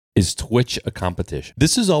Is Twitch a competition?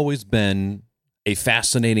 This has always been a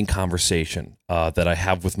fascinating conversation that I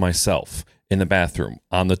have with myself in the bathroom,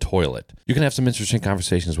 on the toilet. You can have some interesting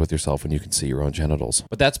conversations with yourself when you can see your own genitals,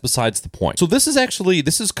 but that's besides the point. So this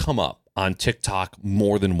has come up on TikTok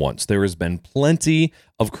more than once. There has been plenty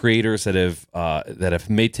of creators that have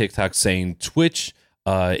made TikTok saying Twitch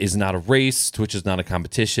is not a race, Twitch is not a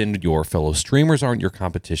competition, your fellow streamers aren't your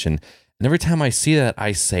competition. And every time I see that,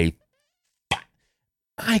 I say,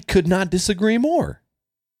 I could not disagree more.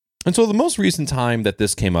 And so the most recent time that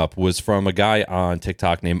this came up was from a guy on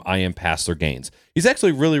TikTok named I Am Pastor Gaines. He's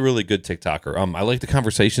actually a really, really good TikToker. I like the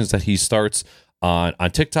conversations that he starts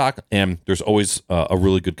on TikTok, and there's always a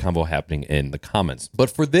really good convo happening in the comments.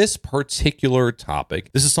 But for this particular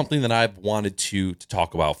topic, this is something that I've wanted to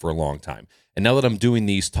talk about for a long time. And now that I'm doing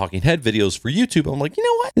these talking head videos for YouTube, I'm like, you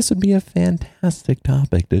know what? This would be a fantastic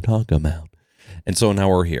topic to talk about. And so now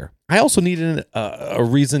we're here. I also needed a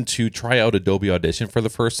reason to try out Adobe Audition for the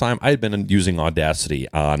first time. I had been using Audacity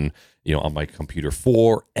on my computer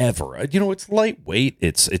forever. It's lightweight,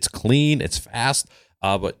 it's clean, it's fast.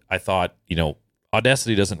 But I thought,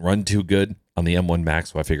 Audacity doesn't run too good on the M1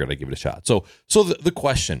 Max, so I figured I'd give it a shot. So the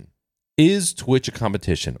question, is Twitch a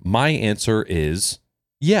competition? My answer is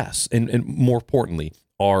yes. And more importantly,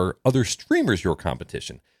 are other streamers your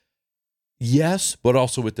competition? Yes, but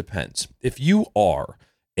also it depends. If you are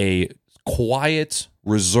a quiet,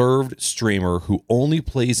 reserved streamer who only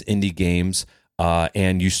plays indie games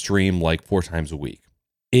and you stream like 4 times a week,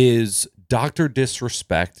 is Dr.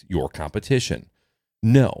 Disrespect your competition?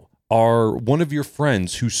 No. Are one of your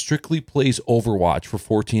friends who strictly plays Overwatch for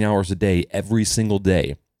 14 hours a day every single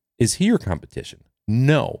day, is he your competition?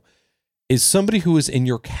 No. Is somebody who is in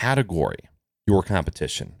your category your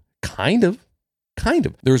competition? Kind of.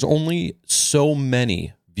 There's only so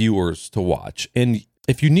many viewers to watch. And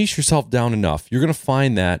if you niche yourself down enough, you're going to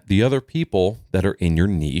find that the other people that are in your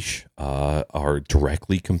niche are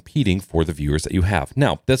directly competing for the viewers that you have.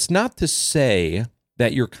 Now, that's not to say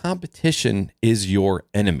that your competition is your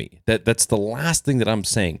enemy. That's the last thing that I'm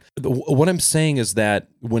saying. What I'm saying is that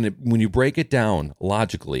when you break it down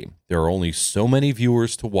logically, there are only so many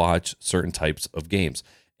viewers to watch certain types of games.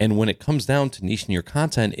 And when it comes down to niching your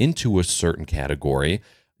content into a certain category,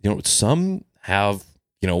 some have,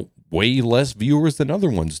 way less viewers than other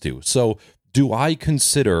ones do. So do I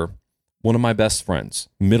consider one of my best friends,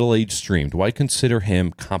 middle-aged stream, do I consider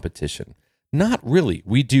him competition? Not really.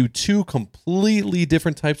 We do 2 completely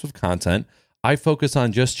different types of content. I focus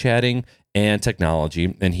on just chatting and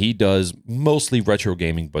technology, and he does mostly retro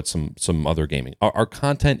gaming, but some other gaming. Our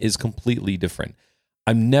content is completely different.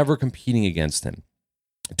 I'm never competing against him.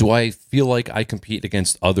 Do I feel like I compete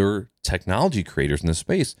against other technology creators in this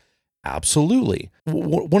space? Absolutely.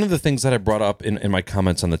 One of the things that I brought up in my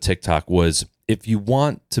comments on the TikTok was, if you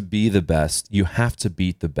want to be the best, you have to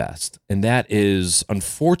beat the best. And that is,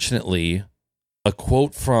 unfortunately, a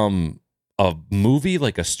quote from a movie,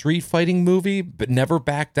 like a street fighting movie, but never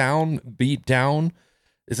back down, beat down.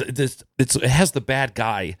 It has the bad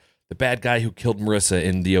guy who killed Marissa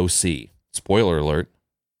in the OC. Spoiler alert.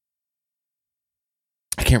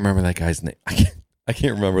 I can't remember that guy's name. I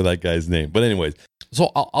can't remember that guy's name. But anyways,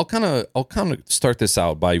 so I'll kind of start this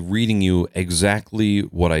out by reading you exactly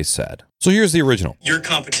what I said. So here's the original. Your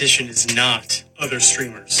competition is not other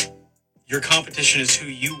streamers. Your competition is who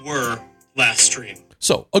you were last stream.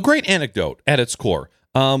 So a great anecdote at its core.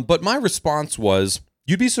 But my response was,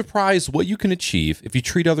 you'd be surprised what you can achieve if you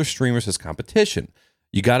treat other streamers as competition.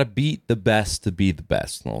 You got to beat the best to be the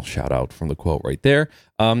best. And I'll shout out from the quote right there.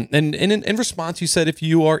 And in response, you said, if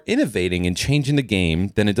you are innovating and changing the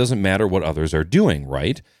game, then it doesn't matter what others are doing,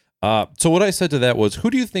 right? So what I said to that was, who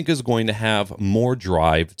do you think is going to have more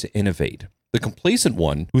drive to innovate? The complacent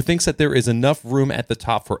one who thinks that there is enough room at the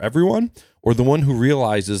top for everyone, or the one who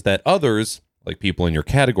realizes that others, like people in your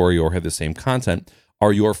category or have the same content,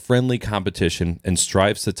 are your friendly competition and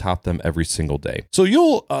strives to top them every single day. So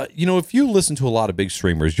you'll, if you listen to a lot of big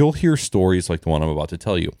streamers, you'll hear stories like the one I'm about to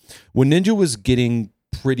tell you. When Ninja was getting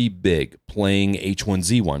pretty big playing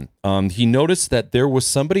H1Z1, he noticed that there was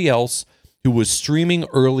somebody else who was streaming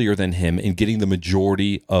earlier than him and getting the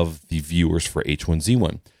majority of the viewers for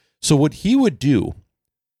H1Z1. So what he would do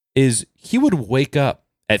is he would wake up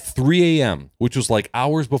at 3 a.m., which was like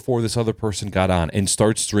hours before this other person got on, and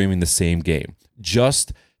start streaming the same game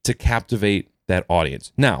just to captivate that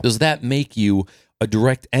audience. Now, does that make you a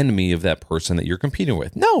direct enemy of that person that you're competing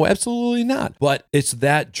with? No, absolutely not. But it's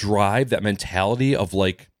that drive, that mentality of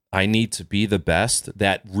like, I need to be the best,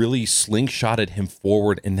 that really slingshotted him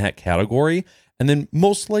forward in that category, and then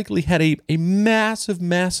most likely had a massive,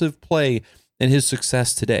 massive play in his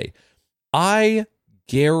success today. I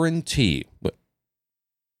guarantee,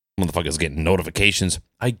 motherfuckers getting notifications.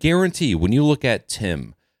 I guarantee when you look at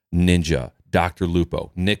Tim, Ninja, Dr.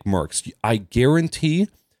 Lupo, Nick Merckx, I guarantee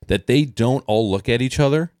that they don't all look at each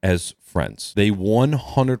other as friends. They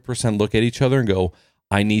 100% look at each other and go,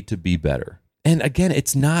 I need to be better. And again,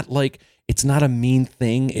 it's not a mean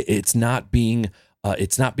thing. It's not being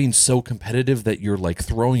so competitive that you're like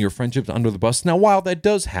throwing your friendships under the bus. Now, while that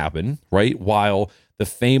does happen, right? While the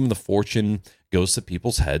fame and the fortune goes to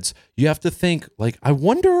people's heads, you have to think like, I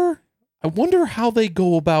wonder how they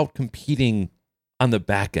go about competing on the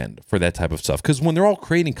back end for that type of stuff. Because when they're all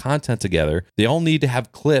creating content together, they all need to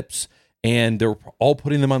have clips, and they're all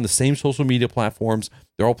putting them on the same social media platforms.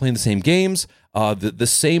 They're all playing the same games. The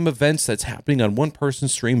same events that's happening on one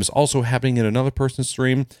person's stream is also happening in another person's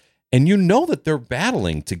stream. And you know that they're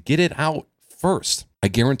battling to get it out first. I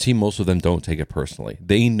guarantee most of them don't take it personally.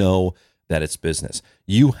 They know that it's business.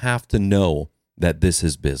 You have to know that this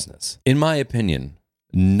is business. In my opinion,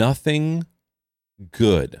 nothing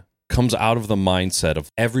good comes out of the mindset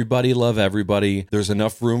of everybody love everybody. There's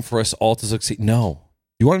enough room for us all to succeed. No.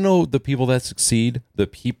 You want to know the people that succeed? The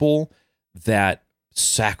people that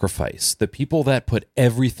sacrifice, the people that put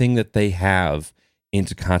everything that they have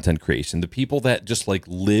into content creation, the people that just like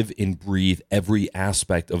live and breathe every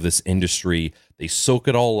aspect of this industry. They soak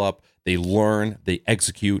it all up. They learn, they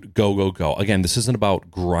execute, go, go, go. Again, this isn't about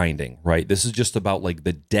grinding, right? This is just about like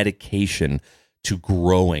the dedication to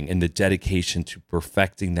growing and the dedication to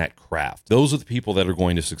perfecting that craft. Those are the people that are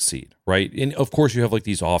going to succeed, right? And of course, you have like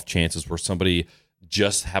these off chances where somebody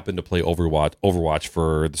just happened to play Overwatch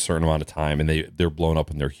for a certain amount of time and they're blown up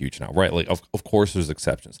and they're huge now, right? Like, of course, there's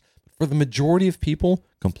exceptions. For the majority of people,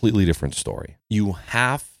 completely different story. You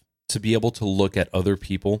have to be able to look at other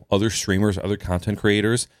people, other streamers, other content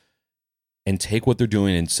creators, and take what they're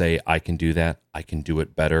doing and say, I can do that, I can do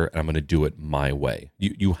it better, and I'm going to do it my way.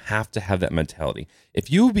 You have to have that mentality. If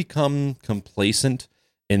you become complacent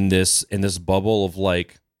in this bubble of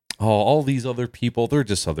like, oh, all these other people, they're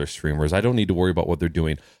just other streamers, I don't need to worry about what they're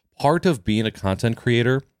doing. Part of being a content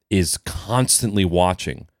creator is constantly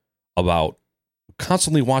watching what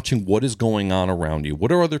is going on around you.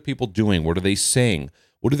 What are other people doing? What are they saying?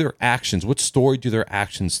 What are their actions? What story do their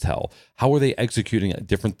actions tell? How are they executing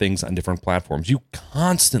different things on different platforms? You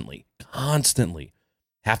constantly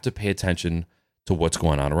have to pay attention to what's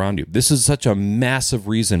going on around you. This is such a massive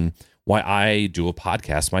reason why I do a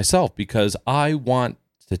podcast myself, because I want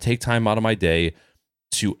to take time out of my day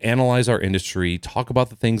to analyze our industry, talk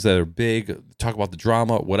about the things that are big, talk about the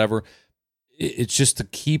drama, whatever. It's just to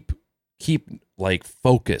keep like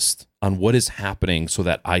focused on what is happening so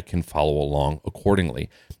that I can follow along accordingly.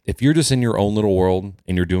 If you're just in your own little world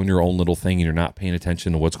and you're doing your own little thing and you're not paying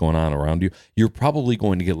attention to what's going on around you, you're probably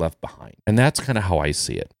going to get left behind. And that's kind of how I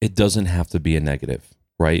see it. It doesn't have to be a negative,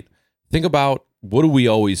 right? Think about, what do we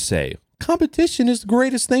always say? Competition is the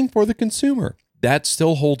greatest thing for the consumer. That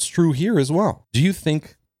still holds true here as well. Do you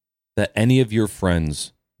think that any of your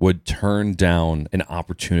friends would turn down an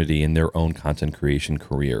opportunity in their own content creation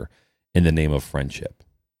career in the name of friendship?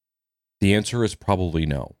 The answer is probably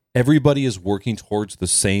no. Everybody is working towards the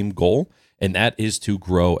same goal, and that is to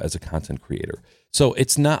grow as a content creator. So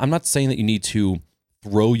I'm not saying that you need to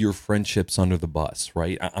throw your friendships under the bus,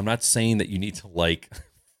 right? I'm not saying that you need to like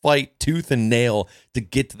fight tooth and nail to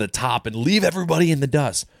get to the top and leave everybody in the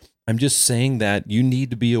dust. I'm just saying that you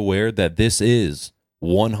need to be aware that this is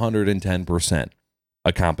 110%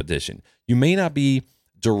 a competition. You may not be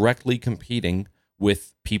directly competing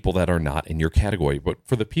with people that are not in your category, but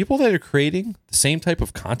for the people that are creating the same type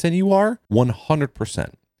of content you are,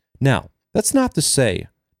 100%. Now, that's not to say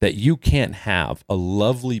that you can't have a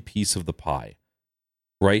lovely piece of the pie,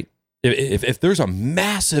 right? If there's a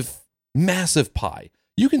massive pie,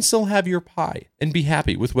 you can still have your pie and be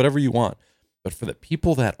happy with whatever you want. But for the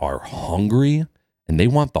people that are hungry and they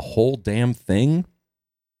want the whole damn thing,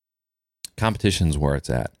 competition's where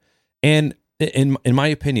it's at. And in my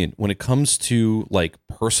opinion, when it comes to like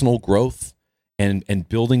personal growth and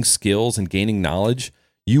building skills and gaining knowledge,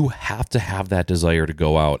 you have to have that desire to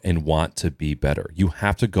go out and want to be better. You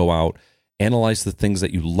have to go out, analyze the things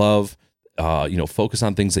that you love, focus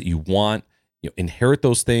on things that you want, inherit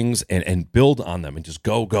those things and build on them and just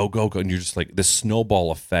go. And you're just like this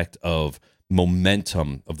snowball effect of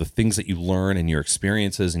momentum of the things that you learn and your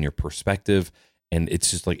experiences and your perspective. And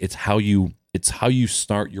it's just like, it's how you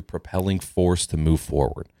start your propelling force to move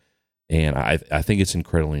forward. And I think it's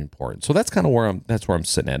incredibly important. So that's kind of where I'm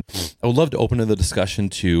sitting at. I would love to open the discussion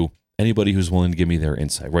to anybody who's willing to give me their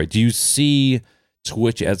insight, right? Do you see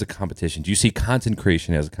Twitch as a competition? Do you see content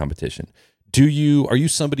creation as a competition? Are you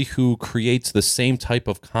somebody who creates the same type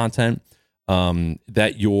of content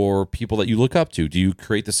that your people that you look up to? Do you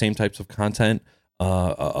create the same types of content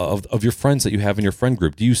of your friends that you have in your friend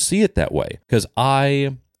group? Do you see it that way? Because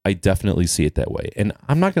I definitely see it that way. And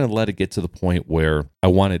I'm not going to let it get to the point where I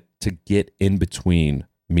want it to get in between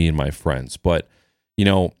me and my friends. But, you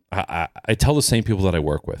know, I tell the same people that I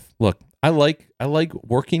work with, look, I like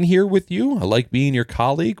working here with you. I like being your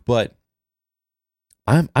colleague, but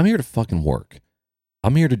I'm here to fucking work.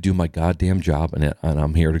 I'm here to do my goddamn job, and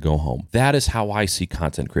I'm here to go home. That is how I see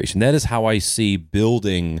content creation. That is how I see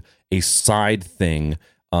building a side thing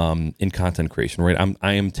in content creation, right?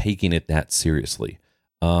 I am taking it that seriously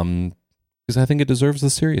because I think it deserves the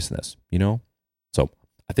seriousness, you know? So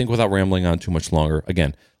I think without rambling on too much longer,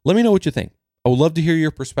 again, let me know what you think. I would love to hear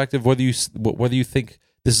your perspective, whether you think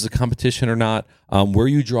this is a competition or not, where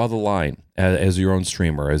you draw the line as your own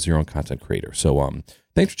streamer, as your own content creator. So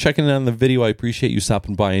thanks for checking in on the video. I appreciate you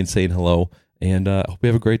stopping by and saying hello, and I hope you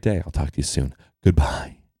have a great day. I'll talk to you soon.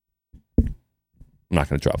 Goodbye. I'm not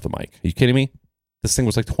going to drop the mic. Are you kidding me? This thing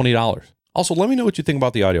was like $20. Also, let me know what you think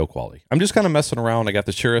about the audio quality. I'm just kind of messing around. I got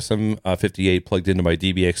the Shure SM58 plugged into my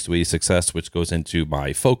DBX280 Success, which goes into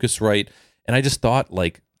my Focusrite, and I just thought,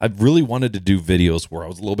 like, I really wanted to do videos where I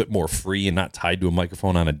was a little bit more free and not tied to a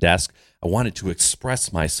microphone on a desk. I wanted to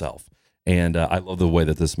express myself. And I love the way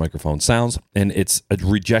that this microphone sounds. And its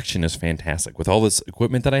rejection is fantastic. With all this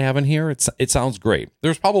equipment that I have in here, it sounds great.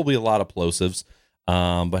 There's probably a lot of plosives.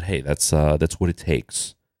 But hey, that's what it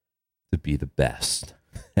takes to be the best.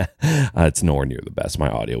 It's nowhere near the best. My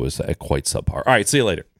audio is quite subpar. All right, see you later.